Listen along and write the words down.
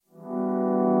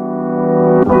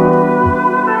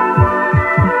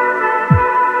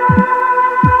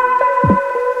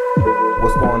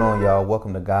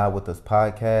God With Us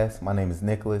podcast. My name is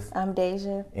Nicholas. I'm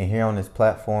Deja. And here on this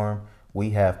platform, we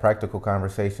have practical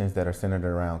conversations that are centered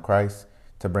around Christ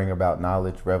to bring about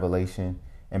knowledge, revelation,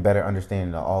 and better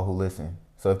understanding to all who listen.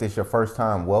 So if this is your first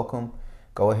time, welcome.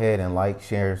 Go ahead and like,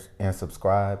 share, and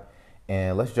subscribe.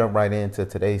 And let's jump right into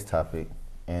today's topic.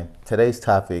 And today's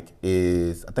topic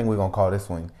is, I think we're going to call this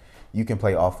one, You Can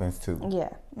Play Offense Too. Yeah.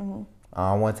 Mm-hmm.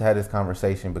 I want to have this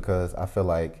conversation because I feel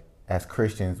like as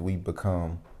Christians, we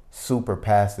become super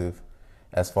passive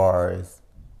as far as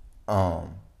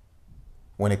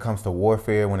when it comes to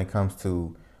warfare, when it comes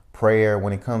to prayer,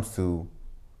 when it comes to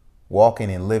walking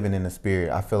and living in the spirit.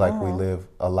 I feel like we live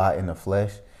a lot in the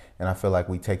flesh, and I feel like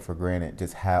we take for granted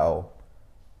just how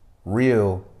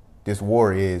real this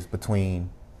war is between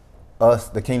us,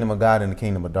 the kingdom of God, and the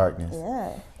kingdom of darkness.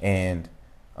 Yeah. And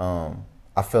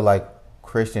I feel like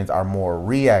Christians are more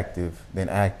reactive than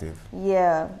active.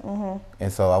 Yeah. Mm-hmm.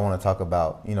 And so I want to talk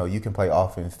about, you can play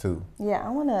offense too. Yeah, I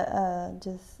want to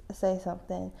just say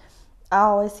something. I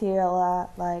always hear a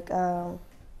lot like,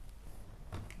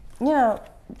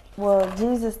 well,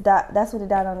 Jesus died. That's what he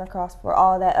died on the cross for,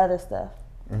 all that other stuff.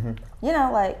 Mm-hmm.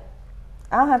 Like,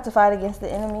 I don't have to fight against the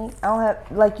enemy. I don't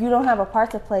have, you don't have a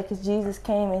part to play because Jesus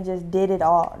came and just did it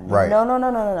all. Right.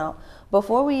 No.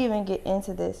 Before we even get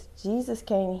into this, Jesus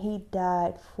came and he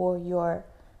died for your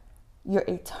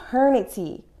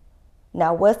eternity.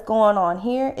 Now, what's going on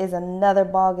here is another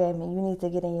ballgame, and you need to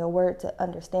get in your word to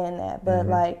understand that.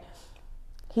 But,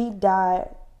 he died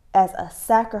as a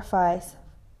sacrifice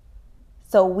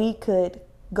so we could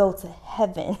go to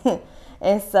heaven.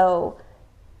 And so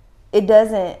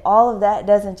all of that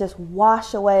doesn't just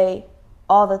wash away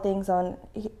all the things on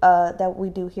that we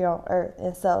do here on earth.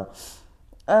 And so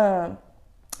I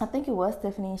think it was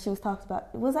Tiffany, and she was talking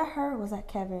about, was that her or was that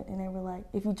Kevin? And they were like,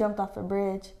 if you jumped off a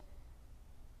bridge,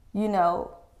 I don't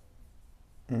know.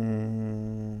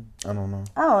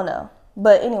 I don't know.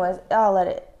 But anyways, I'll let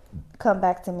it come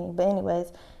back to me. But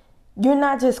anyways, you're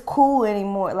not just cool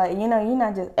anymore. You're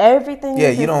not just everything. Yeah,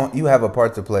 you have a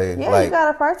part to play. Yeah, you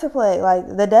got a part to play.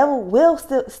 The devil will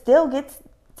still get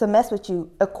to mess with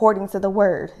you according to the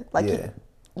word.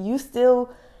 You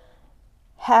still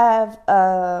have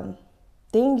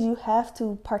things you have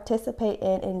to participate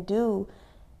in and do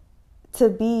to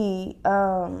be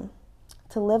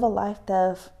to live a life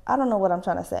of, I don't know what I'm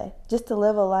trying to say, just to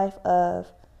live a life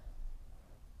of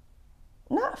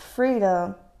not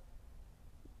freedom.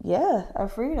 Yeah, a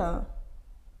freedom.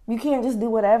 You can't just do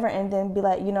whatever and then be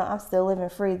like, I'm still living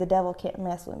free. The devil can't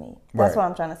mess with me. That's what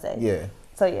I'm trying to say. Yeah.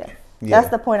 So that's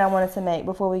the point I wanted to make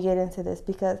before we get into this,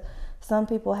 because some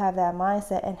people have that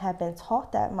mindset and have been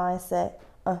taught that mindset,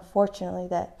 unfortunately,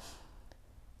 that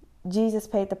Jesus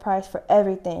paid the price for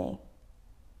everything.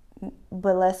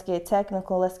 But let's get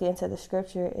technical. Let's get into the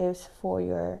scripture. It's for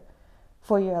your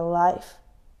life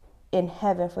in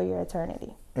heaven, for your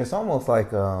eternity. It's almost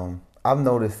like I've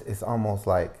noticed it's almost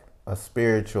like a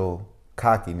spiritual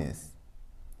cockiness.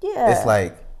 Yeah. It's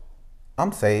like,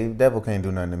 I'm saved. Devil can't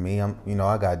do nothing to me.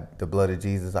 I got the blood of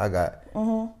Jesus. I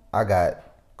got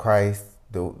Christ.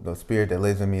 The spirit that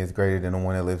lives in me is greater than the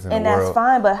one that lives in the world. And that's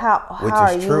fine, but how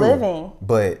are you living?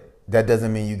 But that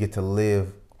doesn't mean you get to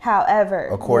live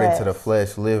according to the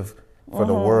flesh, live for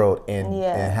the world and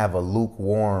have a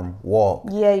lukewarm walk.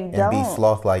 Yeah, you and don't. And be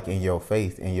sloth-like in your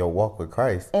faith, in your walk with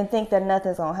Christ. And think that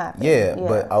nothing's going to happen. Yeah,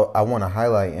 but I want to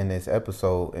highlight in this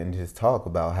episode and just talk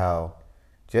about how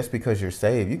just because you're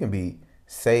saved, you can be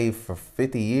saved for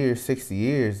 50 years, 60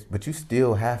 years, but you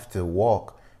still have to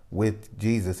walk with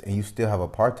Jesus and you still have a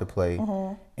part to play.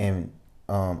 And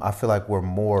I feel like we're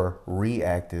more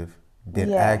reactive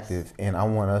than active. And I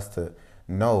want us to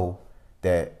know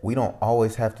that we don't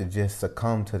always have to just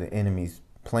succumb to the enemy's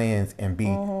plans and be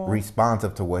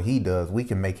responsive to what he does. We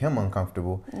can make him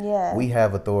uncomfortable. Yeah. We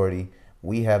have authority.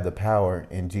 We have the power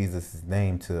in Jesus'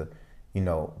 name to,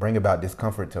 bring about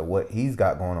discomfort to what he's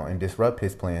got going on and disrupt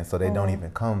his plans so they don't even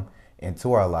come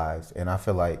into our lives. And I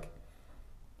feel like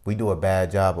we do a bad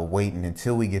job of waiting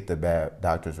until we get the bad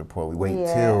doctor's report. We wait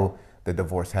till the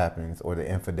divorce happens or the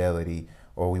infidelity,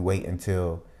 or we wait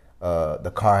until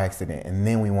the car accident, and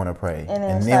then we want to pray,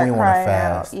 and then we want to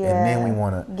fast, and then we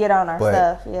want to get on our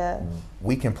stuff. Yeah,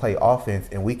 we can play offense,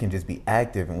 and we can just be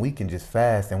active, and we can just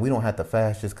fast, and we don't have to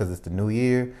fast just because it's the new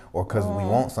year or because we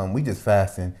want something. We just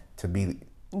fasting to be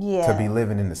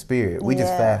living in the spirit. We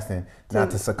just fasting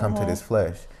not to succumb to this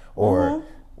flesh, or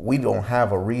we don't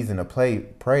have a reason to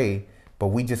pray, but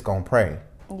we just gonna pray.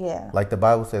 Yeah, like the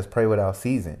Bible says, pray without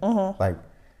ceasing. Like,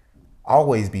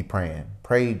 always be praying.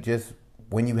 Pray just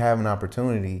when you have an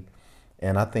opportunity.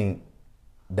 And I think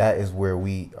that is where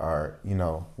we are,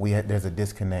 there's a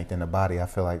disconnect in the body, I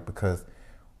feel like, because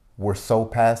we're so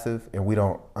passive and we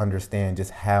don't understand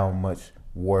just how much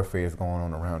warfare is going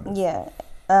on around us. Yeah.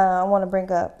 I want to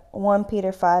bring up 1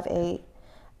 Peter 5:8.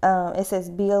 It says,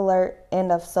 "Be alert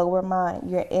and of sober mind.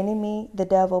 Your enemy, the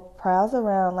devil, prowls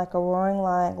around like a roaring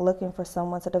lion looking for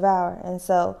someone to devour." And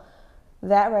so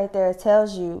that right there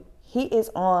tells you he is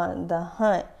on the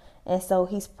hunt. And so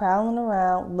he's prowling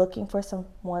around looking for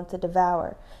someone to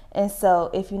devour. And so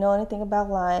if you know anything about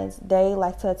lions, they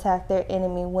like to attack their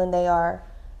enemy when they are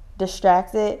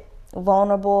distracted,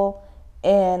 vulnerable,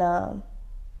 and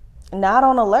not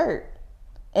on alert.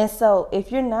 And so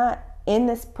if you're not in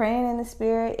this praying in the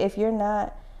spirit, if you're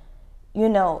not,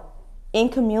 in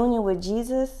communion with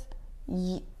Jesus,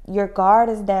 your guard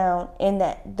is down, and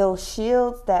that those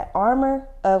shields, that armor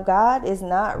of God is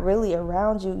not really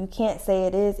around you. You can't say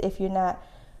it is if you're not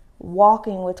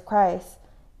walking with Christ.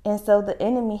 And so the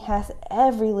enemy has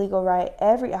every legal right,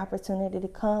 every opportunity to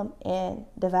come and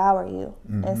devour you.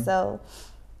 And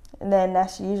then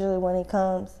that's usually when he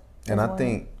comes. And I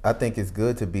think it's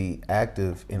good to be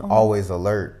active and always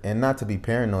alert, and not to be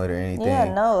paranoid or anything.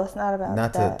 Yeah, no, it's not about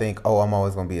not that. to think, oh, I'm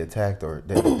always going to be attacked, or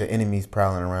the enemy's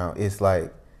prowling around. It's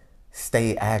like,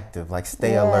 stay active, like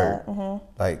stay alert.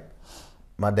 Like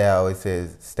my dad always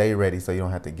says, stay ready so you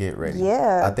don't have to get ready.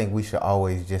 Yeah. I think we should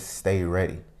always just stay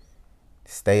ready,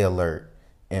 stay alert.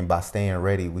 And by staying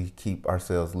ready, we keep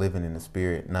ourselves living in the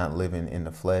spirit, not living in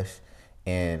the flesh.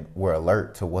 And we're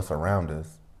alert to what's around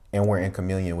us. And we're in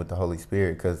communion with the Holy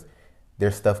Spirit, because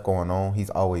there's stuff going on. He's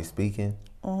always speaking.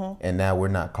 And now we're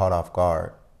not caught off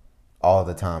guard all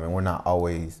the time. And we're not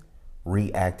always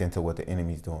reacting to what the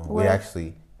enemy's doing. We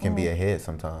actually can be ahead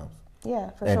sometimes. Yeah,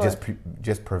 for and sure. And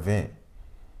just prevent.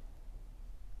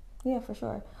 Yeah, for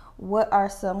sure. What are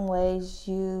some ways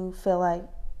you feel like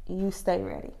you stay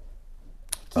ready?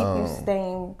 Keep you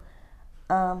staying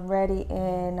ready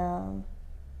and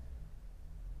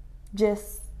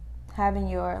just having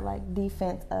your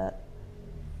defense up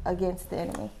against the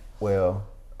enemy? Well,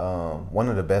 one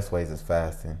of the best ways is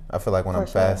fasting. I feel like when I'm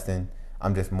fasting,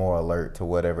 I'm just more alert to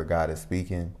whatever God is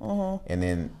speaking. And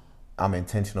then I'm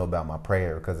intentional about my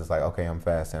prayer, because it's like, okay, I'm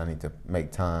fasting. I need to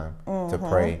make time to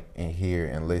pray and hear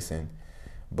and listen.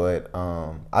 But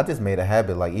I just made a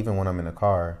habit, even when I'm in the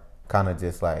car, kind of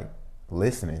just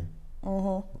listening.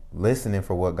 Listening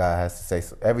for what God has to say.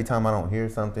 So every time I don't hear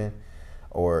something,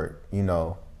 or,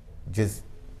 just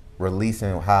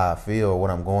releasing how I feel, what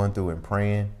I'm going through, and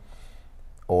praying.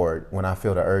 Or when I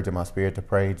feel the urge in my spirit to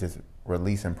pray, just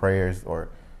releasing prayers. Or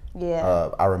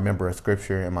I remember a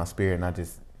scripture in my spirit and I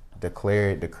just declare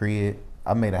it, decree it.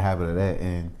 I made a habit of that.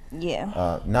 And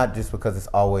not just because it's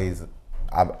always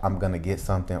I'm going to get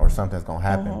something or something's going to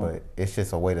happen, but it's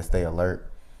just a way to stay alert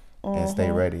and stay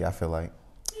ready, I feel like.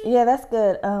 Yeah, that's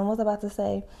good. What was I about to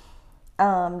say?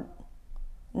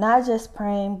 Not just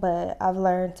praying, but I've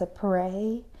learned to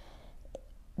pray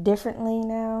differently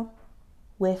now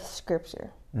with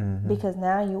scripture. Because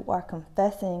now you are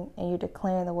confessing and you're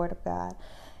declaring the word of God.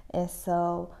 And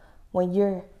so when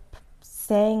you're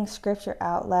saying scripture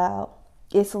out loud,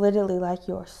 it's literally like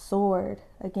your sword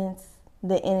against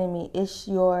the enemy. It's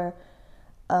your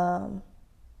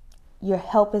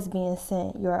help is being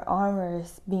sent, your armor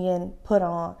is being put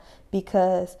on,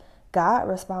 because God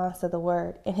responds to the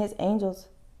word and his angels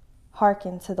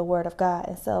hearken to the word of God.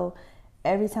 And so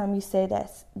every time you say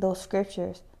those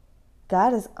scriptures,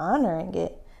 God is honoring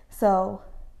it. So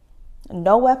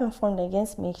no weapon formed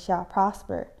against me shall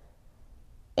prosper.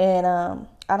 And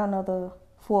I don't know the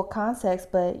full context,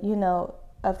 but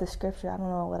of the scripture, I don't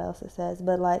know what else it says,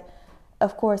 but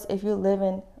of course, if you're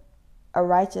living a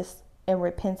righteous and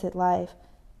repentant life,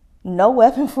 no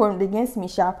weapon formed against me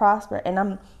shall prosper. And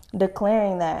I'm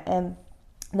declaring that, and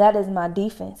that is my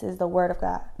defense, is the word of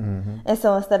God. And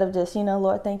so instead of just,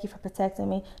 Lord, thank you for protecting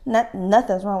me,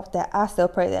 nothing's wrong with that. I still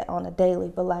pray that on a daily,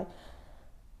 but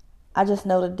I just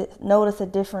notice a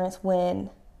difference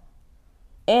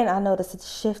and I notice a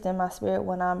shift in my spirit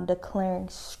when I'm declaring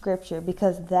scripture,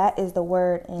 because that is the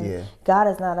word, and God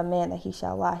is not a man that he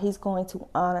shall lie. He's going to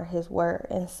honor his word.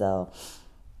 And so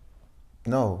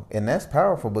no, and that's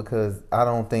powerful, because I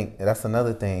don't think that's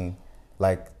another thing.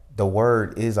 The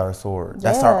word is our sword.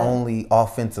 That's our only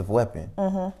offensive weapon.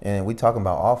 And we talking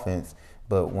about offense,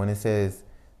 but when it says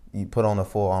you put on the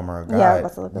full armor of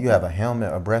God, you have a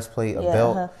helmet, a breastplate, a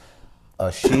belt,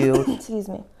 a shield. Excuse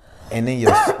me. And then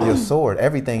your sword.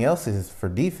 Everything else is for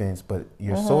defense, but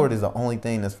your sword is the only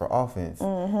thing that's for offense.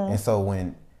 And so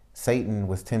when Satan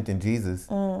was tempting Jesus,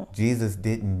 Jesus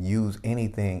didn't use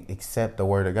anything except the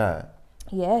word of God.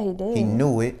 Yeah, he did. He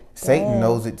knew it. Satan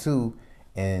knows it too.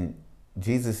 And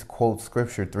Jesus quotes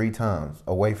scripture 3 times.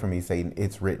 Away from me, Satan,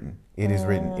 it's written. It is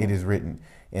written. It is written.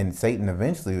 And Satan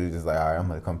eventually was just like, all right, I'm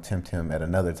gonna come tempt him at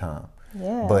another time.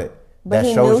 Yeah. But But that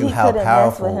he shows knew you he how couldn't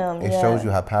mess with powerful him. it Yeah. shows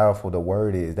you how powerful the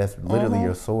word is. That's literally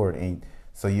your sword. And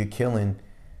so you're killing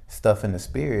stuff in the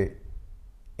spirit,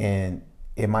 and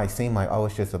it might seem like, oh,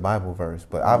 it's just a Bible verse,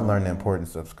 but I've learned the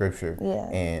importance of scripture. Yeah.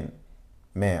 And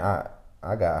man,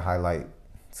 I got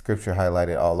scripture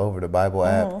highlighted all over the Bible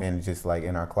app, and just like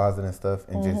in our closet and stuff,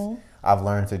 and just I've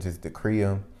learned to just decree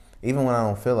them even when I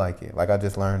don't feel like it. Like I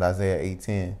just learned Isaiah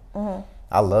 8:10.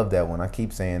 I love that one. I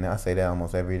keep saying that. I say that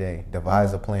almost every day.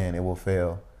 Devise a plan, it will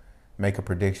fail. Make a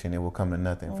prediction, it will come to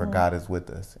nothing. For God is with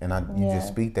us. And you just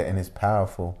speak that, and it's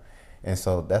powerful. And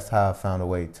so that's how I found a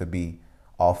way to be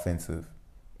offensive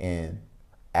and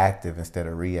active instead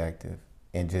of reactive.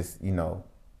 And just,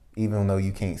 even though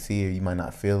you can't see it, you might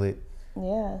not feel it.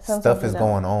 Yeah. Stuff is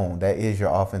going on. That is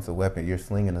your offensive weapon. You're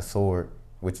slinging a sword,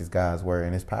 which is God's word,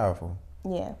 and it's powerful.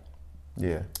 Yeah.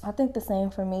 Yeah. I think the same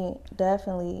for me.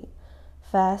 Definitely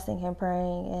fasting and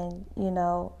praying,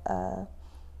 and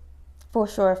for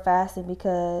sure fasting,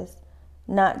 because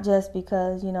not just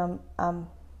because I'm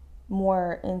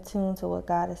more in tune to what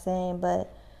God is saying,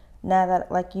 but now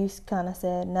that, like you kind of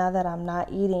said, now that I'm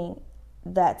not eating,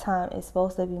 that time is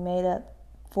supposed to be made up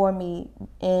for me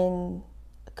in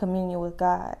communion with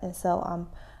God. And so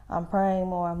I'm praying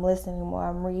more, I'm listening more,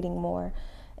 I'm reading more.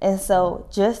 And so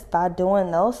just by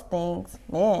doing those things,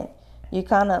 man, you're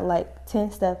kind of like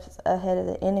 10 steps ahead of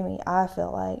the enemy, I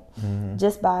feel like,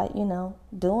 just by,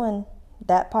 doing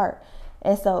that part.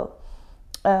 And so,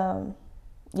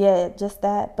 just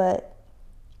that. But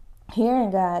hearing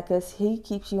God, because he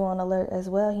keeps you on alert as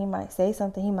well. He might say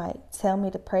something. He might tell me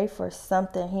to pray for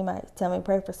something. He might tell me to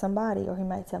pray for somebody, or he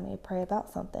might tell me to pray about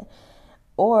something.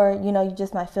 Or, you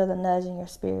just might feel the nudge in your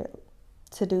spirit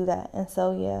to do that. And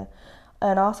so, yeah.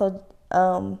 And also,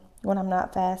 when I'm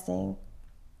not fasting,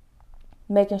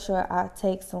 making sure I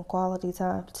take some quality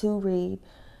time to read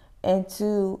and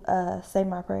to say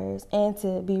my prayers and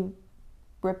to be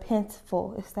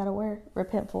repentful. Is that a word?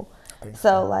 Repentful.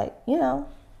 So, like,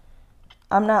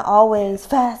 I'm not always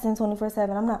fasting 24/7.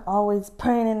 I'm not always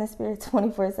praying in the spirit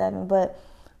 24/7. But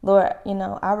Lord,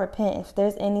 I repent. If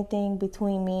there's anything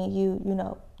between me and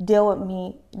you, deal with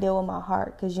me, deal with my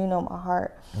heart, because you know my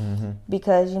heart.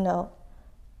 Because,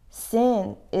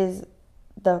 sin is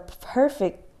the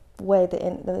perfect way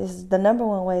is the number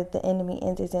one way the enemy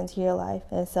enters into your life.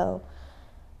 And so,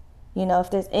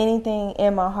 if there's anything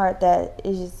in my heart that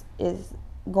is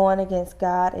going against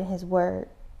God and his word,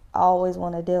 I always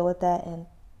want to deal with that and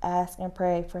ask and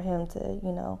pray for him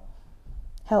to,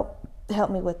 help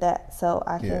me with that, so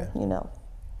I can,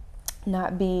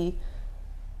 not be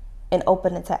an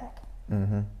open attack.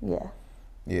 Yeah.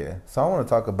 Yeah. So I want to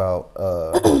talk about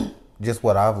just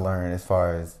what I've learned as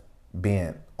far as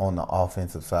being on the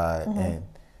offensive side and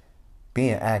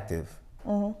being active.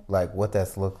 Like what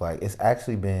that's looked like. It's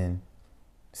actually been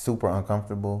super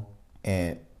uncomfortable,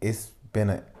 and it's been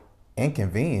an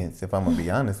inconvenience, if I'm gonna be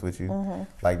honest with you.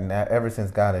 Like now, ever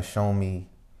since God has shown me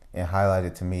and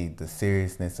highlighted to me the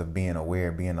seriousness of being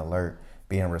aware, being alert,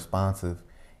 being responsive,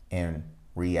 and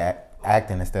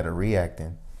acting instead of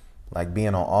reacting. Like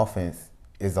being on offense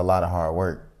is a lot of hard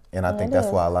work, and I think that's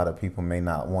why a lot of people may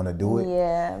not want to do it.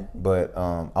 Yeah. But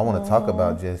I want to talk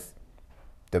about just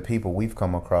the people we've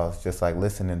come across, just like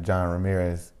listening to John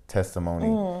Ramirez's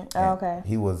testimony. Okay.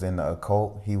 He was in the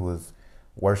occult. He was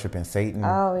worshiping Satan.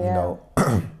 Oh,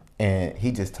 yeah. And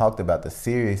he just talked about the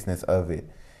seriousness of it,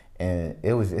 and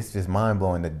it's just mind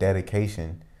blowing, the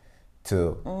dedication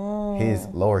to his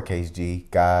lowercase g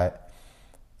God.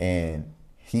 And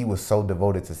he was so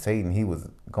devoted to Satan. He was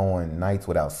going nights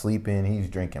without sleeping. He's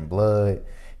drinking blood.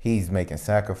 He's making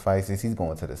sacrifices. He's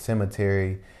going to the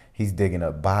cemetery. He's digging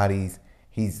up bodies.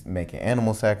 He's making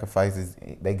animal sacrifices.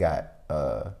 They got,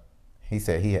 he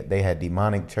said they had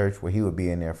demonic church where he would be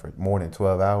in there for more than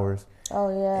 12 hours. Oh,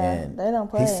 yeah. And they don't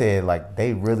play. He said, like,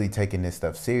 they really taking this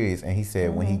stuff serious. And he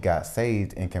said when he got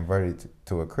saved and converted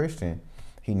to a Christian,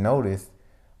 he noticed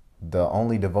the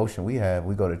only devotion we have,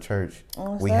 we go to church.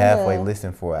 We halfway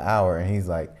listen for an hour. And he's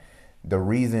like, the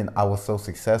reason I was so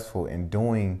successful in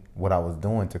doing what I was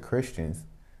doing to Christians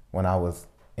when I was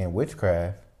in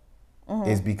witchcraft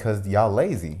is because y'all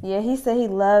lazy. Yeah, he said he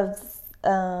loves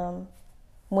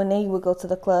when he would go to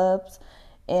the clubs,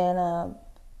 and I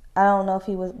don't know if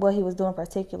what he was doing in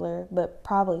particular, but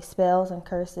probably spells and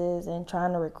curses and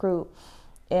trying to recruit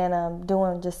and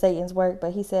doing just Satan's work.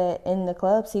 But he said in the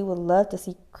clubs, he would love to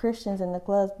see Christians in the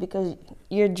clubs, because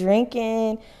you're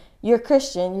drinking, you're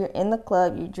Christian, you're in the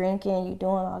club, you're drinking, you're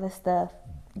doing all this stuff.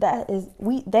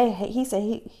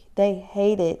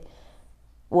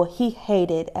 He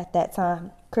hated at that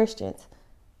time Christians,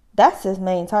 That's his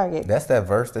main target. That's that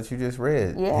verse that you just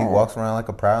read. Yeah. He walks around like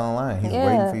a prowling lion. He's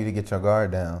waiting for you to get your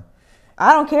guard down.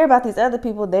 I don't care about these other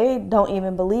people. They don't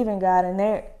even believe in God, and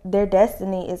their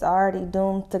destiny is already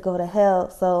doomed to go to hell.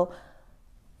 So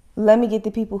let me get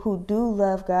the people who do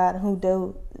love God, who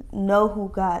do know who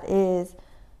God is,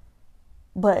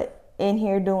 but in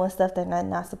here doing stuff they're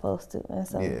not supposed to. And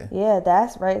so, yeah,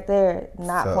 that's right there,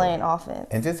 not playing offense.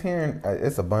 And just hearing,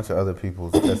 it's a bunch of other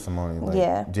people's testimony.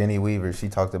 Like Jenny Weaver, she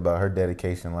talked about her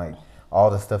dedication, like all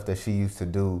the stuff that she used to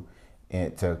do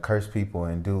and to curse people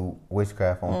and do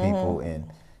witchcraft on people and,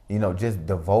 you know, just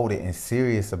devoted and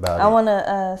serious about it. I want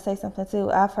to say something,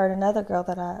 too. I've heard another girl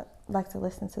that I like to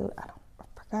listen to. I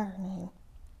forgot her name.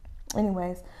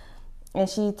 Anyways. And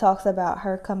she talks about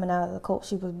her coming out of the cult.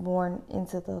 She was born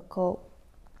into the cult,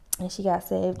 and she got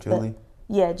saved. Julie?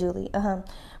 Julie.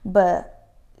 But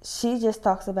she just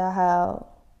talks about how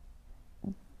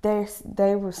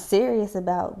they were serious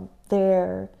about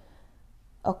their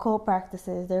occult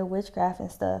practices, their witchcraft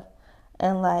and stuff.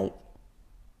 And, like,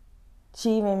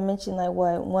 she even mentioned, like,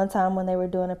 one time when they were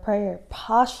doing a prayer,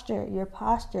 your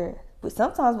posture. But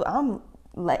sometimes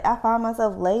I find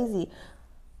myself lazy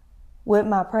with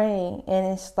my praying, and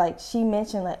it's like she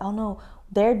mentioned, like, oh no,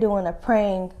 they're doing a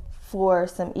praying for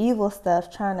some evil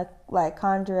stuff, trying to like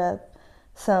conjure up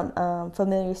some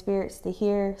familiar spirits to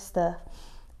hear stuff.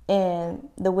 And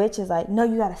the witch is like, no,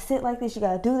 you gotta sit like this, you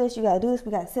gotta do this, we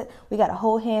gotta sit, we gotta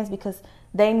hold hands, because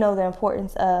they know the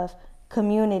importance of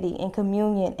community and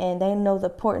communion, and they know the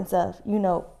importance of, you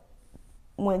know,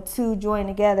 when two join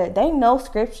together. They know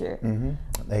scripture.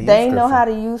 They know how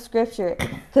to use scripture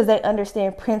because they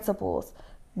understand principles.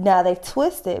 Now they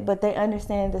twist it, but they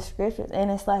understand the scriptures,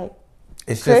 and it's like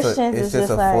it's just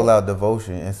a full out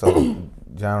devotion. And so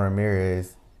John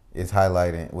Ramirez was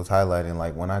highlighting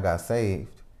like, when I got saved,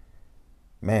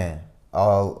 man,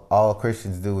 all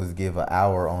Christians do is give an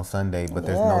hour on Sunday, but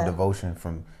there's no devotion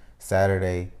from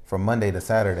Monday to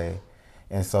Saturday.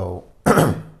 And so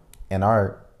in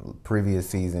our previous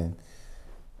season,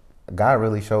 God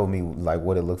really showed me like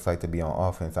what it looks like to be on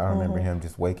offense. I remember him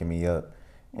just waking me up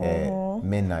at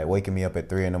midnight, waking me up at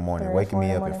 3 a.m, waking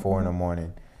me up at 4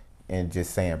 a.m, and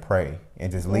just saying pray,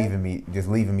 and just leaving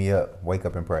me up, wake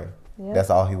up and pray. That's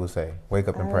all he would say. Wake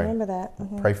up and pray. I remember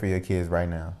that. Pray for your kids right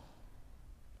now.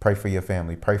 Pray for your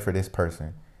family. Pray for this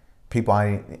person. People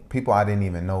I didn't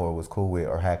even know or was cool with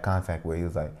or had contact with. He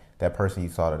was like, that person you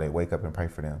saw today, wake up and pray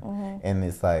for them. And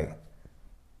it's like,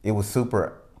 it was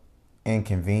super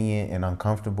inconvenient and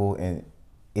uncomfortable, and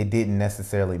it didn't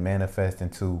necessarily manifest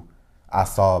into I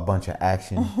saw a bunch of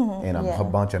action and a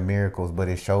bunch of miracles, but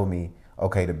it showed me,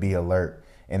 okay, to be alert.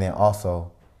 And then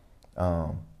also,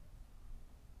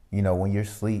 you know, when you're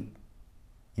asleep,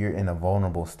 you're in a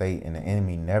vulnerable state, and the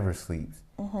enemy never sleeps.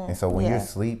 And so when you're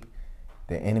asleep,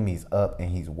 the enemy's up, and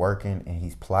he's working, and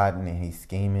he's plotting, and he's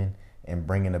scheming, and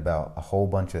bringing about a whole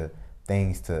bunch of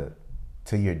things to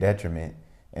your detriment.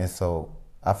 And so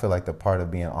I feel like the part of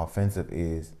being offensive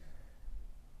is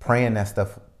praying that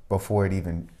stuff before it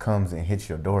even comes and hits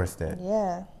your doorstep.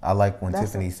 I like when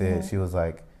Tiffany said, she was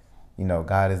like, you know,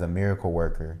 God is a miracle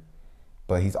worker,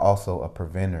 but he's also a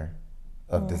preventer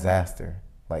of disaster.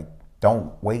 Like,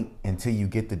 don't wait until you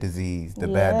get the disease, the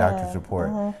bad doctor's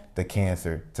report, the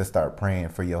cancer, to start praying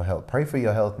for your health. Pray for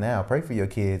your health now. Pray for your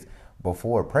kids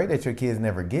before. Pray that your kids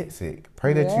never get sick.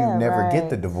 Pray that you never get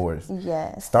the divorce.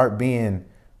 Start being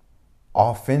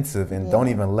offensive, and don't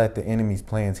even let the enemy's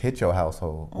plans hit your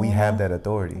household. We have that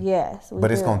authority.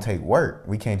 But it's going to take work.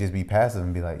 We can't just be passive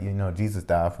and be like, you know, Jesus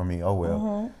died for me. Oh,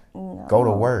 well. No. Go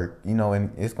to work, you know,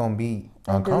 and it's going to be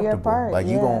uncomfortable. Like,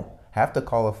 you're going to have to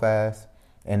call a fast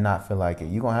and not feel like it.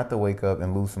 You're going to have to wake up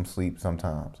and lose some sleep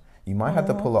sometimes. You might have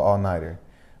to pull an all-nighter.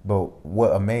 But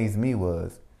what amazed me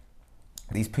was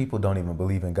these people don't even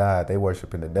believe in God. They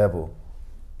worshiping the devil.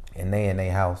 And they in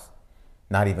their house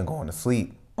not even going to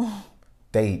sleep.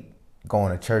 They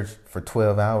going to church for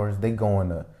 12 hours. They going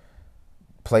to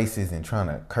places and trying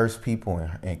to curse people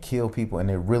and kill people. And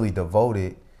they're really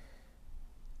devoted.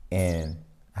 And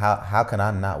how can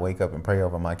I not wake up and pray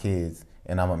over my kids,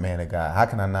 and I'm a man of God? How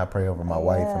can I not pray over my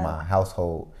wife and my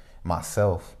household,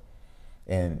 myself,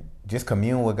 and just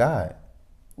commune with God?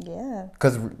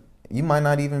 Because you might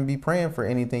not even be praying for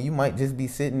anything. You might just be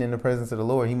sitting in the presence of the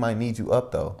Lord. He might need you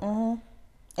up, though.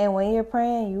 And when you're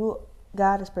praying,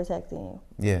 God is protecting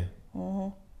you.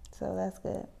 So that's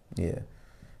good.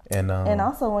 And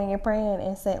also when you're praying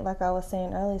and saying, like I was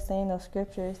saying earlier, saying those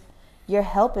scriptures, your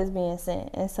help is being sent.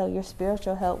 And so your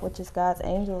spiritual help, which is God's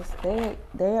angels,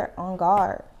 they're on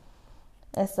guard.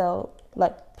 And so,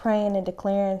 like, praying and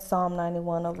declaring Psalm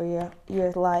 91 over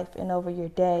your life and over your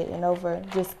day and over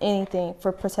just anything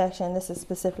for protection. This is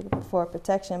specifically for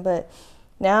protection, but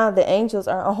now the angels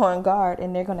are on guard,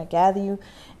 and they're going to gather you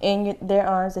in their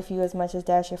arms if you as much as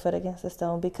dash your foot against a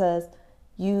stone, because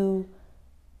you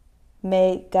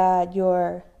made God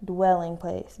your dwelling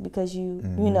place, because you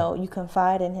know, you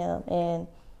confide in him, and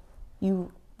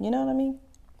you know what I mean?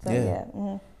 So, yeah.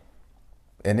 Mm-hmm.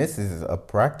 And this is a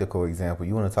practical example.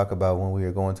 You want to talk about when we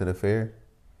were going to the fair?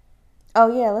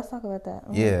 Oh, yeah, let's talk about that.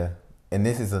 Mm-hmm. Yeah. And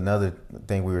this is another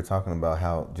thing we were talking about,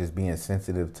 how just being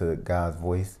sensitive to God's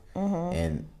voice,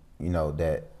 and, you know,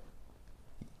 that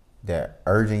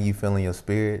urging you feel in your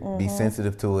spirit, be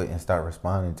sensitive to it and start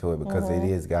responding to it, because it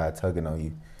is God tugging on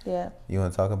you. Yeah. You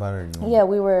want to talk about it? Yeah,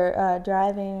 we were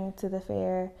driving to the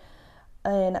fair,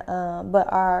 and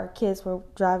but our kids were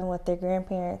driving with their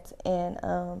grandparents,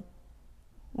 and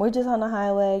we're just on the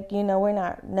highway. You know, we're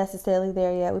not necessarily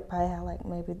there yet. We probably have like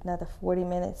maybe another 40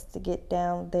 minutes to get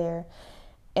down there.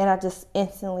 And I just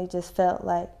instantly just felt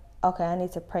like, okay, I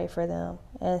need to pray for them.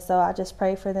 And so I just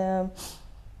prayed for them.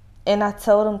 And I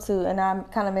told them to, and I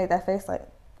kind of made that face like,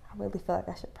 I really feel like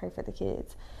I should pray for the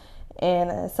kids.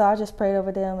 And so I just prayed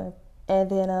over them. And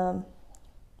then,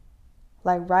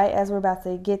 like, right as we're about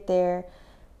to get there,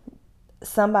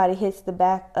 somebody hits the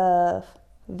back of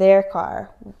their car,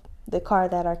 the car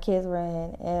that our kids were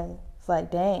in, and it's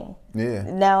like, dang. Yeah.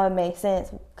 Now it makes sense,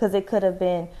 because it could have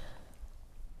been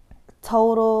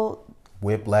total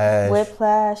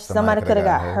whiplash. Somebody could have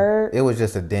got hurt. It was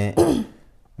just a dent,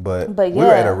 but yeah. We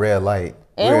were at a red light.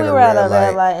 And we were at a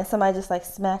red light, and somebody just like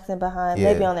smacked them behind,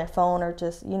 maybe on their phone, or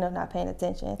just, you know, not paying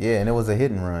attention. Yeah, and it was a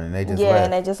hit and run, and they just left. left.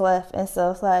 And they just left. And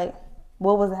so it's like,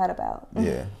 what was that about?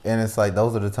 Yeah, and it's like,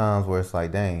 those are the times where it's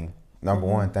like, dang, number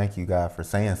one, thank you, God, for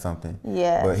saying something.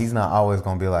 Yeah. But he's not always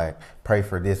going to be like, pray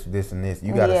for this, this, and this.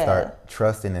 You got to start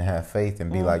trusting and have faith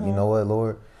and be like, you know what,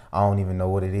 Lord? I don't even know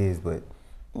what it is, but...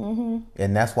 And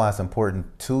that's why it's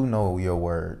important to know your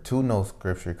word, to know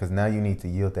scripture, because now you need to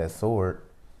yield that sword,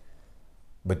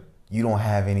 but you don't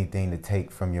have anything to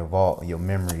take from your vault, your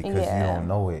memory, because you don't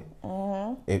know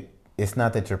it. It's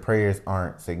not that your prayers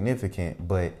aren't significant,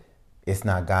 but it's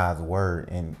not God's word,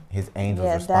 and his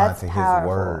angels respond to his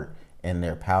word, and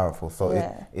they're powerful. So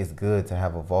it's good to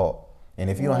have a vault. And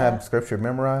if you don't have scripture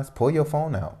memorized, pull your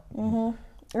phone out.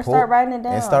 Or start writing it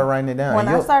down. And start writing it down. When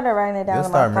I started writing it down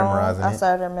on my phone, I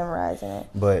started memorizing it.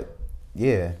 But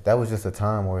yeah, that was just a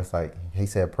time where it's like, he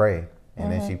said pray,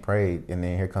 and then she prayed, and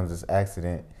then here comes this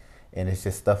accident, and it's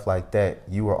just stuff like that.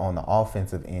 You were on the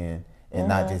offensive end and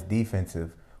not just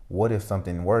defensive. What if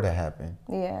something were to happen?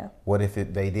 Yeah. What if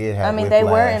they did have whiplash? They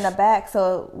were in the back,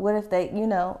 so what if they, you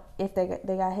know, if they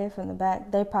got hit from the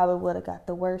back, they probably would have got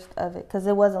the worst of it, because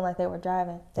it wasn't like they were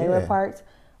driving. They were parked.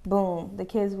 Boom. The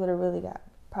kids would have really got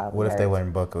probably What if hurt. they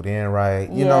weren't buckled in right?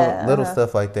 You know, little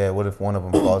stuff like that. What if one of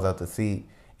them falls out the seat,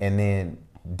 and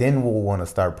then we'll want to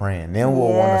start praying. Then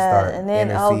we'll want to start and then,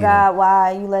 interceding. oh God,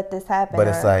 why you let this happen? But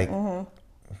it's like,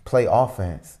 play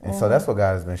offense. And so that's what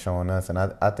God has been showing us. And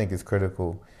I think it's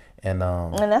critical. And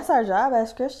that's our job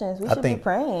as Christians. We should be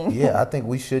praying. Yeah, I think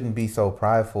we shouldn't be so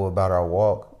prideful about our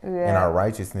walk and our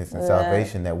righteousness and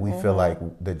salvation that we feel like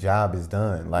the job is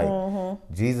done. Like,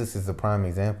 Jesus is a prime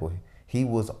example. He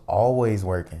was always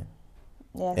working.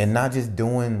 Yes. And not just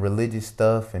doing religious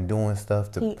stuff and doing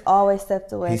stuff to... He always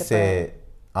stepped away. He said,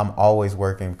 I'm always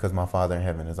working because my Father in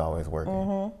heaven is always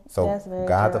working. So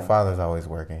God the Father is always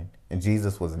working. And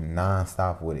Jesus was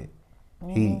nonstop with it.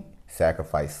 He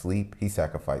sacrificed sleep. He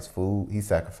sacrificed food. He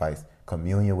sacrificed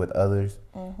communion with others.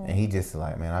 And he just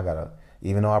like, man, I got to...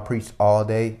 Even though I preached all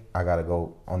day, I got to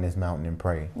go on this mountain and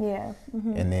pray. Yeah.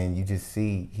 And then you just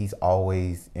see he's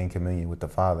always in communion with the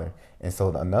Father. And so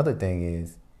another thing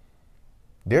is,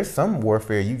 there's some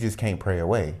warfare you just can't pray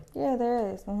away. Yeah,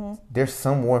 there is. There's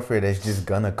some warfare that's just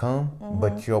gonna come,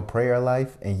 but your prayer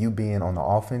life and you being on the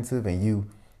offensive and you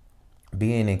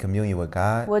being in communion with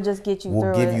God will just get you through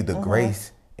will give you the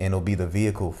grace, and it'll be the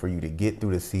vehicle for you to get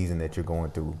through the season that you're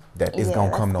going through. That it's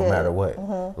gonna come no matter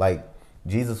what. Like,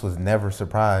 Jesus was never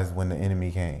surprised when the enemy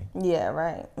came. Yeah,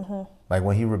 right. Like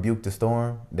when he rebuked the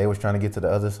storm, they was trying to get to the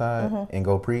other side and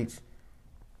go preach.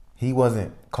 He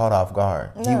wasn't caught off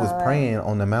guard. No, he was praying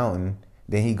on the mountain.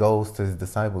 Then he goes to his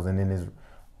disciples, and then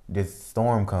this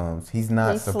storm comes. He's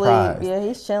not surprised. Yeah,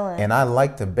 he's chilling. And I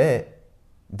like to bet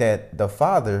that the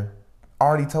Father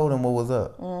already told him what was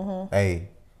up. Hey,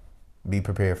 be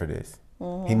prepared for this.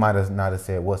 He might have not have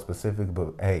said what specific,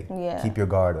 but hey, keep your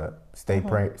guard up. Stay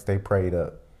prayed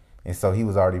up. And so he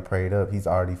was already prayed up. He's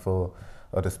already full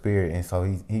of the Spirit. And so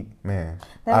he man,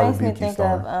 that makes me think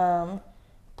of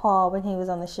Paul when he was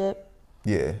on the ship,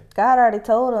 Yeah. God already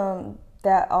told him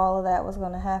that all of that was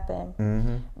going to happen.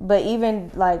 Mm-hmm. But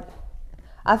even like,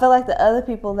 I feel like the other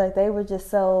people, like they were just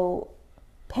so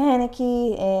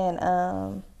panicky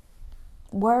and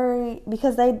worried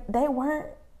because they weren't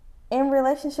in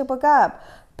relationship with God.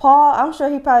 Paul, I'm sure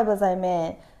he probably was like,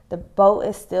 man, the boat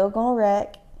is still gonna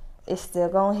wreck. It's still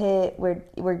gonna hit.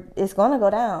 It's gonna go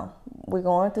down. We're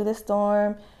going through the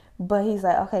storm. But he's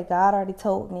like, okay, God already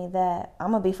told me that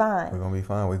I'm gonna be fine. We're gonna be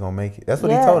fine. We're gonna make it. That's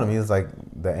what he told him. He was like,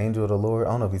 the angel of the Lord.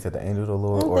 I don't know if he said the angel of the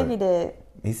Lord I don't think he did.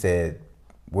 He said,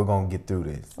 we're gonna get through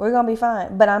this. We're gonna be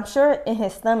fine. But I'm sure in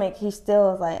his stomach he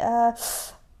still was like,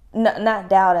 not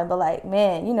doubting, but like,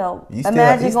 man, you know, you still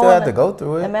have to go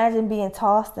through it. Imagine being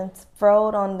tossed and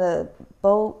froed on the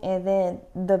boat, and then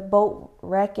the boat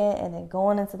wrecking, and then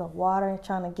going into the water and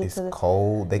trying to get to the. It's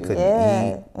cold. They couldn't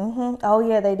eat. Mm-hmm. Oh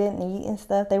yeah, they didn't eat and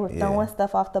stuff. They were throwing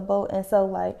stuff off the boat, and so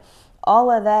like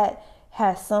all of that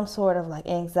has some sort of like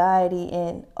anxiety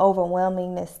and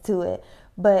overwhelmingness to it,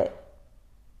 but.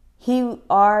 He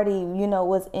already, you know,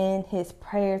 was in his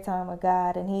prayer time with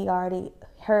God, and he already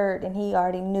heard, and he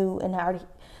already knew, and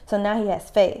so now he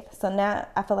has faith. So now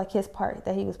I feel like his part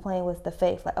that he was playing was the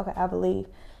faith. Like, okay, I believe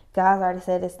God's already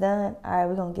said it's done. All right,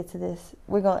 we're gonna get to this.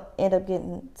 We're gonna end up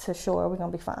getting to shore. We're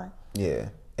gonna be fine. Yeah,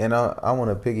 and I want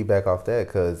to piggyback off that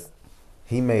because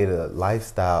he made a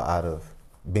lifestyle out of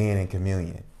being in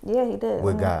communion. Yeah, he did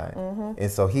with God,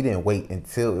 and so he didn't wait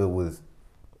until it was.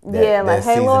 Like,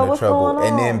 hey Lord, what's going on?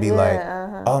 And then be like,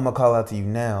 oh, I'm gonna call out to you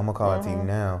now. I'm gonna call out to you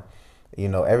now. You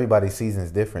know, everybody's season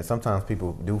is different. Sometimes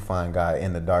people do find God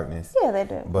in the darkness. Yeah, they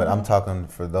do. But I'm talking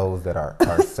for those that are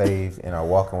saved and are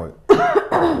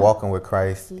walking with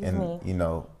Christ, and you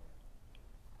know,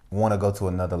 want to go to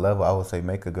another level. I would say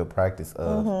make a good practice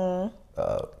of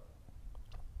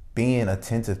being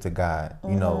attentive to God.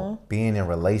 You know, being in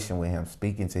relation with Him,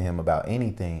 speaking to Him about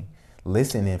anything,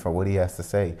 listening for what He has to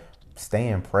say.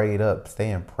 Staying prayed up,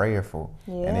 staying prayerful.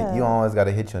 Yeah. And you always got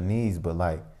to hit your knees, but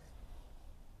like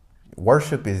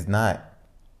worship is not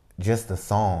just a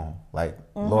song. Like,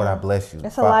 Lord, I bless you.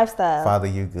 It's a lifestyle. Father,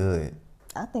 you good.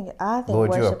 I think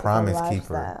Lord, you're a promise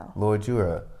keeper. Lord,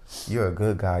 you're a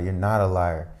good God. You're not a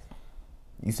liar.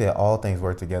 You said all things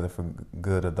work together for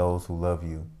good of those who love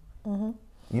you.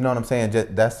 You know what I'm saying?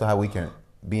 That's how we can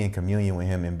be in communion with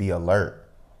Him and be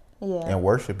alert. Yeah. And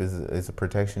worship is a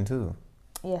protection too.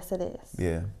 Yes, it is.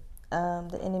 Yeah.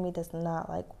 The enemy does not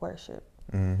like worship.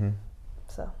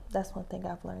 So that's one thing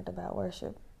I've learned about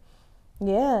worship.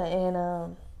 Yeah,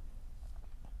 and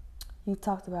you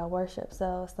talked about worship.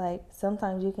 So it's like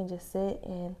sometimes you can just sit,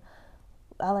 and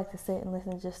I like to sit and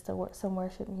listen just to some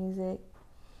worship music,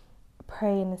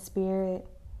 pray in the spirit.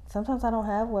 Sometimes I don't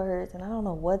have words and I don't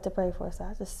know what to pray for, so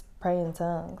I just pray in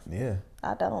tongues. Yeah.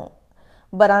 I don't.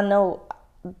 But I know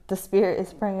the Spirit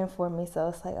is praying for me, so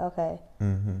it's like, okay,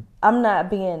 I'm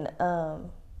not being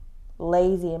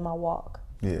lazy in my walk.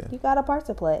 Yeah, you got a part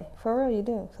to play, for real, you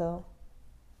do. So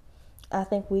I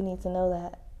think we need to know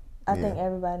that. I think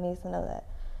everybody needs to know that,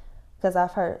 because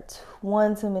I've heard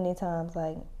one too many times,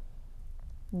 like,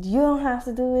 you don't have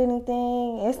to do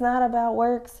anything. It's not about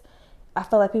works. I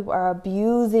feel like people are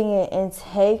abusing it and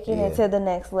taking it to the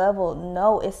next level.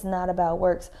 No, it's not about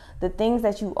works. The things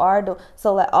that you are doing.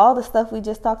 So like all the stuff we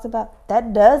just talked about,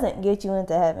 that doesn't get you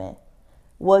into heaven.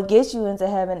 What gets you into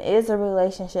heaven is a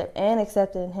relationship and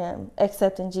accepting Him,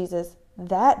 accepting Jesus.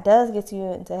 That does get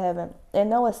you into heaven. And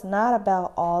no, it's not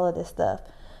about all of this stuff.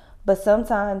 But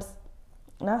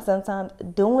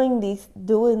doing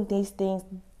these things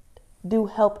do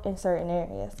help in certain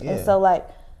areas. Yeah. And so like,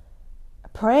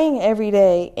 praying every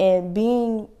day and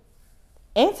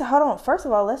first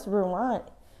of all, let's rewind.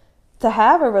 To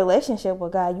have a relationship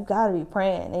with God, you got to be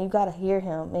praying, and you got to hear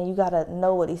Him, and you got to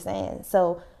know what He's saying.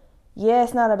 So, yeah,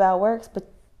 it's not about works, but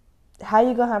how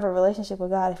you going to have a relationship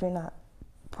with God if you're not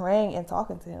praying and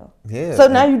talking to Him? Yeah. So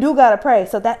now you do got to pray.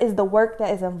 So that is the work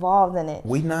that is involved in it.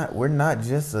 We're not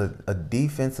just a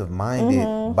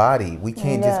defensive-minded body. We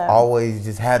can't just always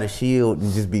just have a shield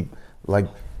and just be like,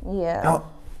 oh,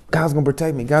 God's gonna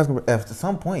protect me. At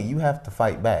some point, you have to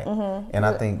fight back, and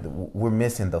I think we're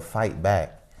missing the fight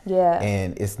back. Yeah,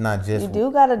 and it's not just you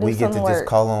do gotta do. We get to just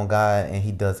call on God, and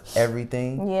He does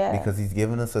everything. Yeah, because He's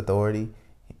given us authority,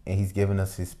 and He's given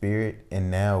us His Spirit, and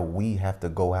now we have to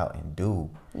go out and do.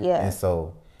 Yeah, and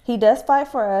so He does fight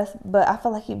for us, but I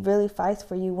feel like He really fights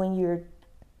for you when you're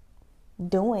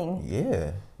doing.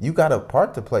 Yeah, you got a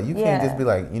part to play. You can't just be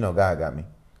like, God got me.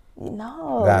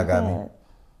 No, God got me.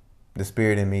 The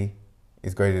Spirit in me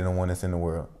is greater than the one that's in the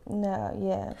world. No,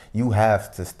 yeah. You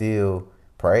have to still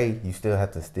pray. You still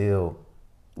have to still.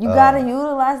 You gotta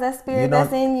utilize that Spirit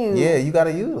that's in you. Yeah, you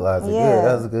gotta utilize it. Yeah. Good.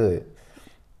 That was good.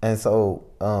 And so,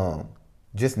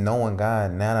 just knowing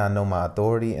God, now that I know my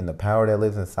authority and the power that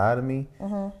lives inside of me,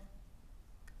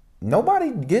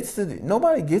 nobody gets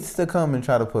to come and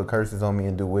try to put curses on me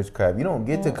and do witchcraft. You don't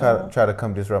get to try to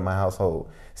come disrupt my household.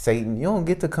 Satan, you don't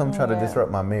get to come try to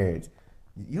disrupt my marriage.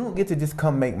 You don't get to just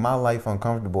come make my life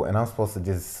uncomfortable, and I'm supposed to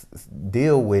just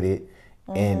deal with it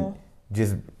and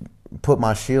just put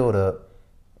my shield up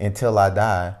until I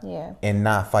die and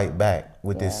not fight back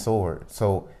with this sword.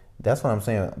 So that's what I'm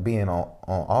saying. Being on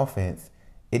offense,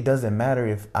 it doesn't matter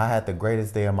if I had the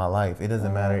greatest day of my life. It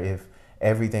doesn't matter if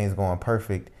everything's going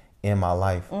perfect in my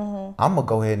life. I'm gonna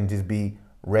go ahead and just be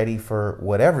ready for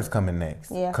whatever's coming next,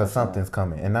 because something's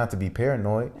coming. And not to be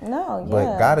paranoid,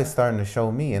 but God is starting to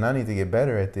show me, and I need to get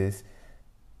better at this.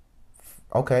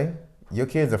 Okay, your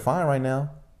kids are fine right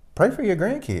now. Pray for your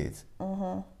grandkids.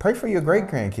 Pray for your great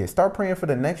grandkids. Start praying for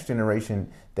the next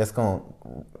generation that's gonna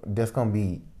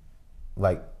be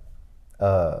like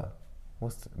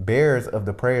bearers of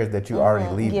the prayers that you already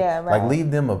leave. Like,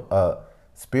 leave them a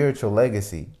spiritual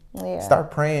legacy. Start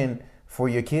praying for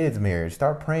your kids' marriage.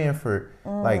 Start praying for,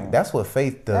 like, that's what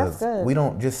faith does. We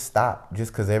don't just stop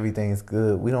just because everything's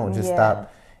good. We don't just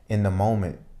stop in the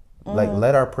moment. Like,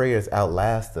 let our prayers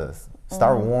outlast us.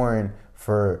 Start warring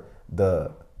for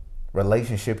the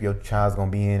relationship your child's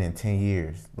gonna be in 10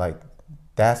 years. Like,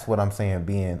 that's what I'm saying,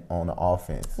 being on the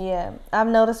offense. Yeah, I've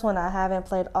noticed when I haven't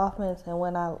played offense and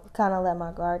when I kind of let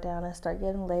my guard down and start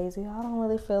getting lazy, I don't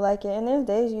really feel like it. And there's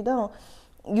days you don't.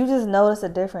 You just notice a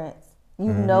difference.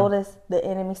 You notice the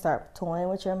enemy start toying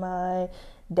with your mind.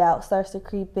 Doubt starts to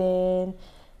creep in.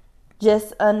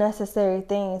 Just unnecessary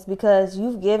things, because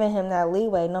you've given him that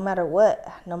leeway. No matter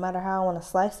what, no matter how I want to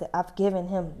slice it, I've given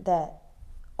him that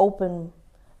open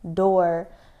door.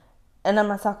 And I'm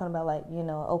not talking about, like,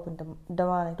 open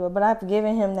demonic door, but I've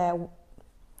given him that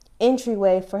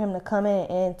entryway for him to come in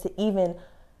and to even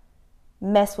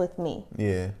mess with me.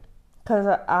 Yeah.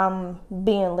 Because I'm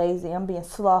being lazy. I'm being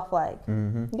sloth-like.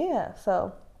 Yeah,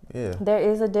 so there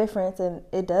is a difference, and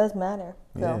it does matter.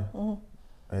 So,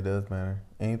 it does matter.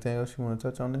 Anything else you want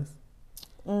to touch on this?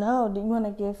 No. Do you want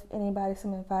to give anybody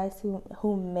some advice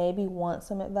who maybe wants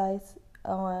some advice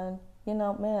on,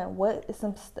 man, what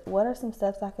are some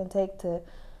steps I can take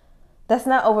that's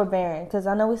not overbearing? Because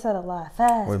I know we said a lot.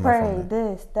 Fast, pray,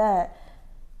 this, that.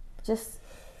 Just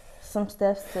some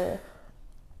steps to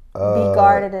be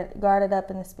guarded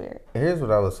up in the spirit. Here's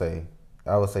what I would say.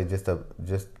 I would say just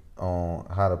on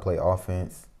how to play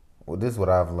offense. Well, this is what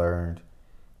I've learned,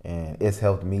 and it's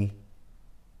helped me.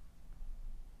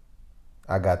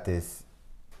 I got this.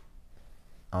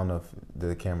 I don't know if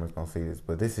the camera's gonna see this,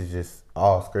 but this is just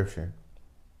all scripture.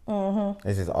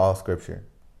 It's just all scripture,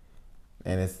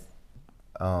 and it's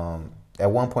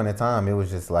at one point in time it was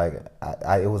just like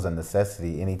it was a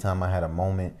necessity. Anytime I had a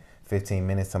moment, 15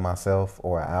 minutes to myself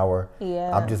or an hour,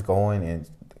 I'm just going and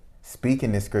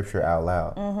speaking this scripture out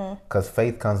loud, because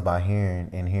faith comes by hearing,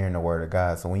 and hearing the word of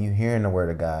God. So when you're hearing the word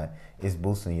of God, it's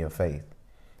boosting your faith.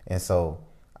 And so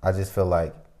I just feel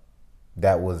like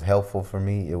that was helpful for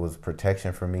me. It was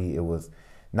protection for me. It was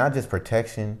not just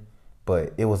protection,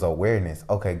 but it was awareness.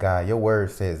 Okay, God, your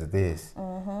word says this.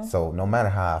 So no matter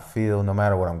how I feel, no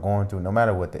matter what I'm going through, no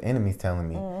matter what the enemy's telling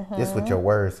me, this is what your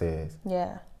word says.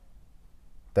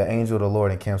 The angel of the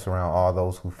Lord encamps around all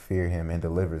those who fear him and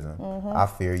delivers them. I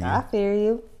fear you. I fear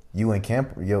you. You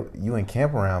encamp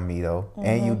around me though,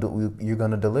 and you're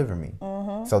gonna deliver me.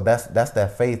 So that's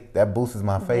that faith that boosts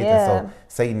my faith. And so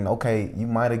Satan, okay, you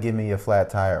might have given me a flat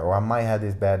tire, or I might have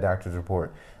this bad doctor's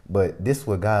report, but this is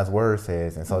what God's word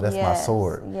says, and so that's my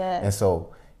sword. And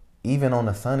so even on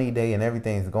a sunny day and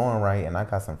everything's going right, and I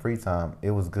got some free time,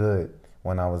 it was good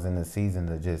when I was in the season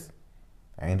to just,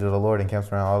 angel of the Lord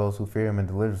encamps around all those who fear him and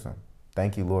delivers them.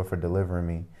 Thank you, Lord, for delivering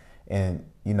me. And,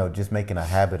 just making a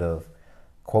habit of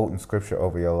quoting scripture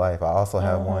over your life. I also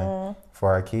have one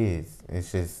for our kids.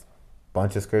 It's just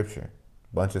bunch of scripture.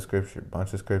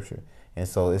 And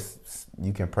so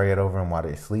you can pray it over them while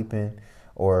they're sleeping,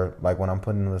 or like when I'm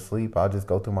putting them to sleep, I'll just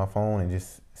go through my phone and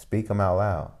just speak them out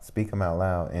loud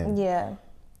and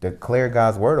declare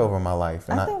God's word over my life.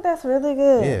 And I think that's really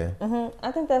good.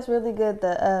 I think that's really good,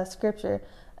 the scripture.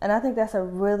 And I think that's a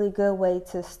really good way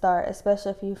to start,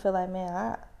 especially if you feel like,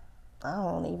 man, I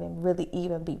don't even really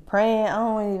even be praying. I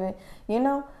don't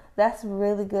even, that's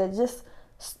really good. Just,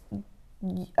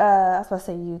 I was about to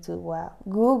say YouTube. Wow.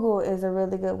 Google is a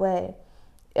really good way.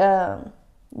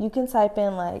 You can type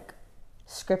in like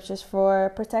scriptures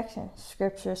for protection,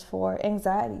 scriptures for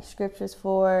anxiety, scriptures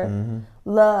for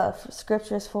love,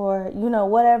 scriptures for,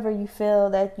 whatever you feel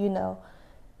that,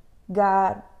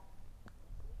 God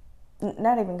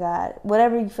not even God,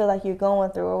 whatever you feel like you're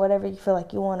going through or whatever you feel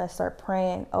like you want to start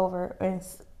praying over and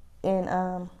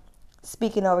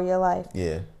speaking over your life.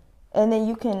 Yeah. And then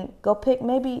you can go pick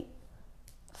maybe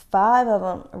 5 of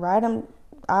them, write them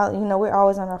out. We're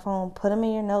always on our phone. Put them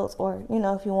in your notes, or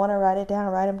if you want to write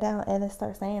them down, and then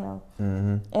start saying them.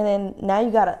 Mm-hmm. And then now you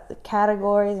got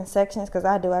categories and sections, because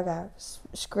I got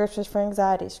scriptures for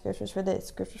anxiety, scriptures for this,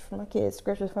 scriptures for my kids,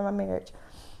 scriptures for my marriage,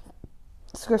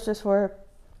 scriptures for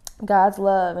God's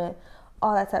love, and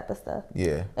all that type of stuff.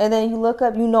 Yeah. And then you look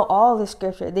up, all the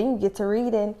scripture. Then you get to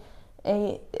reading,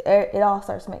 and it all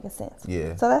starts making sense.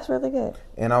 Yeah. So that's really good.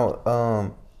 And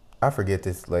I forget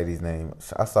this lady's name.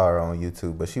 I saw her on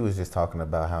YouTube, but she was just talking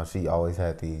about how she always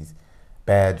had these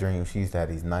bad dreams. She used to have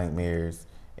these nightmares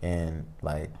and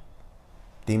like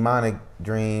demonic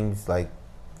dreams, like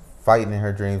fighting in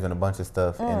her dreams and a bunch of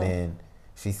stuff. And then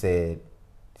she said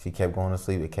she kept going to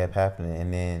sleep. It kept happening.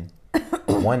 And then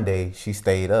one day she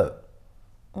stayed up.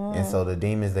 And so the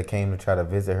demons that came to try to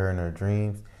visit her in her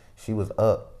dreams, she was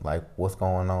up, like, what's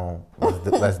going on?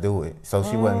 Let's do it. So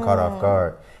she wasn't caught off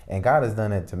guard. And God has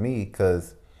done it to me,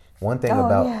 because one thing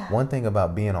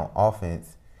about being on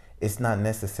offense, it's not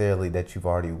necessarily that you've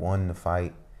already won the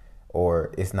fight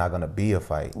or it's not going to be a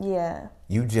fight. Yeah.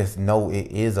 You just know it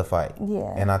is a fight.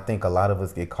 Yeah. And I think a lot of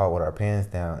us get caught with our pants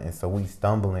down, and so we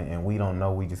stumbling and we don't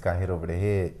know we just got hit over the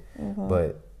head. Mm-hmm.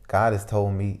 But God has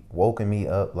woken me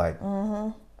up, like,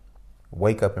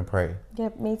 wake up and pray.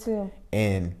 Yep, me too.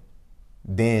 And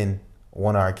then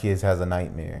one of our kids has a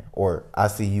nightmare, or I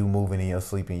see you moving in your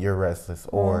sleep and you're restless,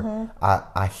 or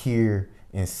I hear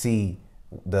and see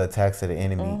the attacks of the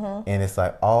enemy, and it's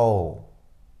like, oh,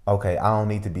 okay, I don't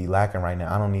need to be lacking right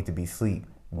now. I don't need to be asleep.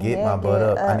 Get my butt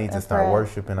up. I need to start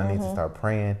worshiping. I need to start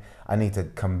praying. I need to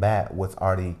combat what's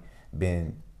already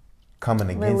been coming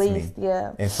against me.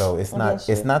 Yeah. And so it's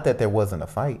not that there wasn't a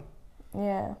fight.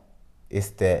 Yeah. It's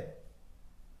that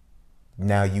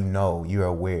now you're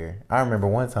aware. I remember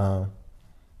one time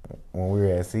when we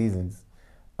were at Seasons,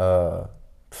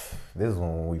 this is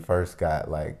when we first got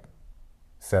like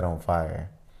set on fire,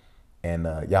 and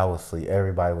y'all was asleep,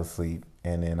 everybody was asleep,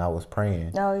 and then I was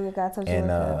praying. Oh, you got something.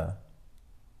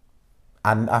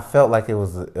 And I felt like it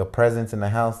was a presence in the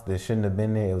house that shouldn't have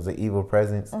been there. It was an evil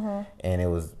presence, and it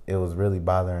was really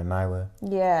bothering Nyla.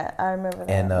 Yeah, I remember that.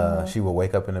 And she would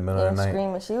wake up in the middle of the night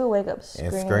screaming. She would wake up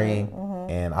screaming and scream.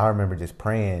 And I remember just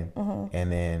praying,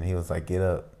 and then he was like, "Get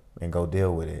up and go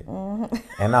deal with it."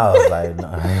 And I was like, no.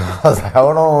 I was like,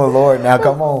 "Hold on, Lord, now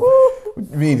come on.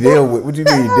 What you mean deal with? What you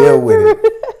mean deal with it?"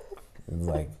 It was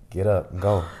like, "Get up and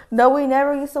go." No, we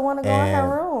never used to want to go in her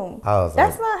room. I was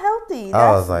That's like, not healthy.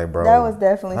 I was like, bro, that was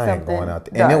definitely I ain't something. going out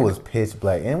there. Dark. And it was pitch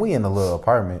black, and we in a little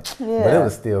apartment, but it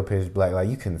was still pitch black. Like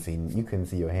you couldn't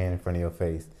see your hand in front of your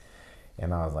face.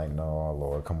 And I was like, "No,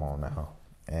 Lord, come on now."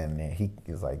 And then he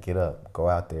was like, "Get up, go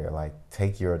out there, like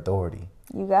take your authority."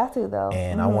 You got to though.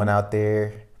 And I went out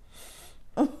there,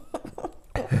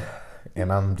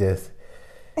 and I'm just,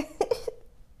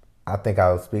 I think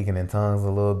I was speaking in tongues a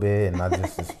little bit, and I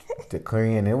just was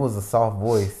declaring. It was a soft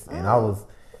voice, and I was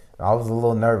a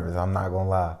little nervous. I'm not gonna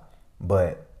lie,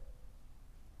 but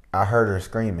I heard her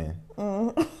screaming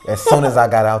as soon as I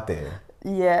got out there.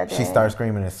 Yeah, she started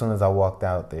screaming as soon as I walked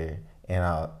out there,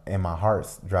 and my heart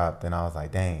dropped, and I was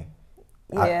like, "Dang."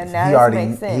 Yeah, now this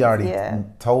makes sense. He already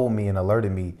told me and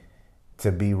alerted me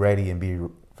to be ready and be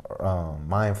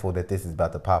mindful that this is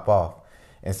about to pop off.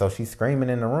 And so she's screaming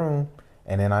in the room,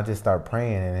 and then I just start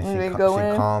praying, and then she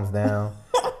calms down.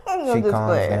 She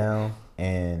calms down,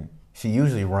 and she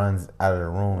usually runs out of the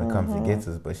room and comes and gets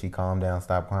us, but she calmed down,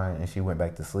 stopped crying, and she went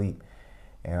back to sleep.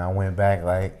 And I went back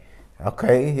like,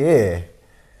 okay, yeah.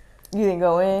 You didn't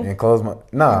go in? And close my...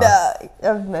 Nah.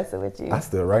 I was messing with you. I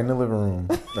stood right in the living room.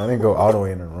 I didn't go all the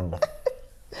way in the room.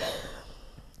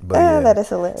 But yeah. That is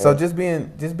hilarious. So just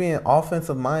being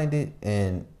offensive minded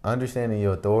and understanding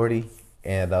your authority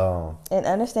and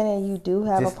understanding you do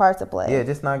have a part to play. Yeah,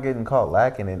 just not getting caught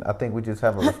lacking. And I think we just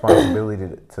have a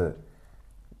responsibility to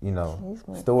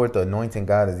steward the anointing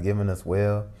God has given us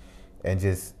well, and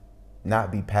just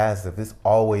not be passive. It's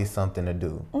always something to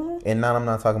do. And now I'm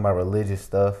not talking about religious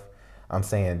stuff. I'm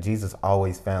saying Jesus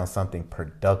always found something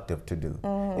productive to do.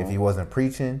 If he wasn't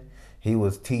preaching, he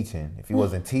was teaching. If he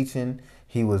wasn't teaching,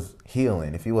 he was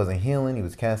healing. If he wasn't healing, he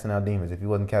was casting out demons. If he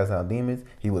wasn't casting out demons,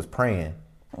 he was praying.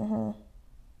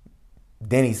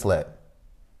 Then he slept,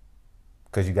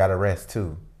 because you got to rest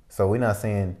too. So we're not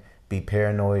saying be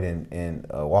paranoid and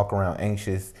walk around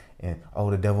anxious and, oh,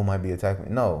 the devil might be attacking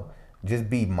me. No, just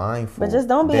be mindful. But just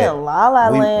don't be that in la la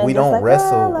land. We just don't like,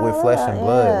 wrestle la, with la, flesh la. and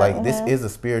blood. Yeah, Like this is a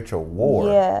spiritual war.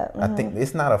 Yeah. I think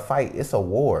it's not a fight, it's a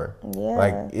war. Yeah.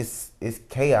 Like it's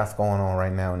chaos going on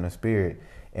right now in the spirit,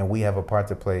 and we have a part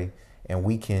to play, and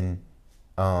we can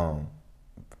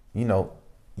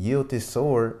yield this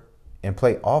sword and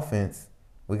play offense.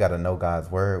 We got to know God's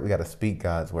word. We got to speak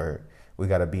God's word. We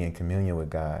got to be in communion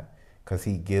with God, because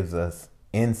he gives us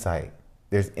insight.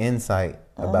 There's insight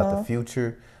about the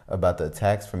future, about the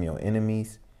attacks from your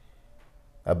enemies,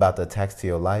 about the attacks to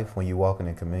your life when you're walking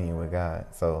in communion with God.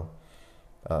 So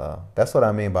that's what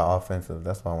I mean by offensive.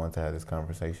 That's why I wanted to have this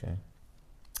conversation.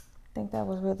 I think that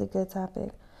was a really good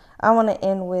topic. I want to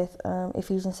end with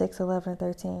Ephesians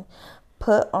 6:11-13.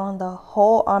 Put on the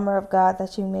whole armor of God,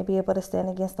 that you may be able to stand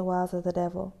against the wiles of the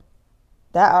devil.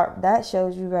 That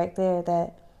shows you right there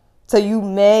that, so you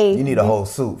need a whole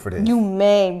suit for this. You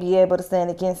may be able to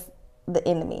stand against the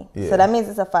enemy. Yeah. So that means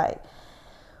it's a fight.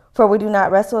 For we do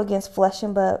not wrestle against flesh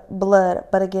and blood,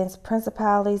 but against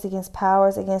principalities, against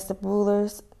powers, against the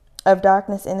rulers of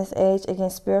darkness in this age,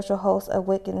 against spiritual hosts of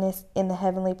wickedness in the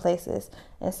heavenly places.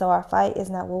 And so our fight is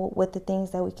not with the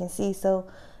things that we can see. So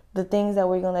the things that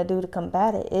we're going to do to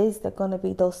combat it is they're going to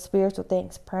be those spiritual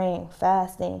things: praying,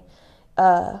 fasting,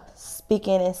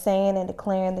 speaking and saying and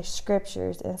declaring the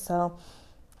scriptures. And so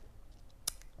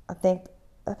I think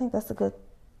that's a good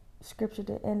scripture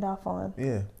to end off on.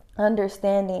 Yeah.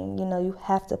 Understanding, you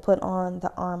have to put on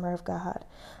the armor of God.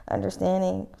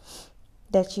 Understanding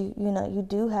that you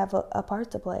do have a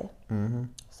part to play. Mm-hmm.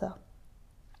 So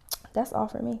that's all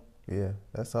for me. Yeah,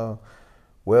 that's all.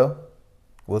 Well,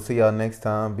 we'll see y'all next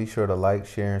time. Be sure to like,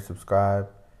 share, and subscribe.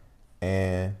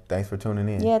 And thanks for tuning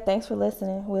in. Yeah, thanks for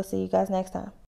listening. We'll see you guys next time.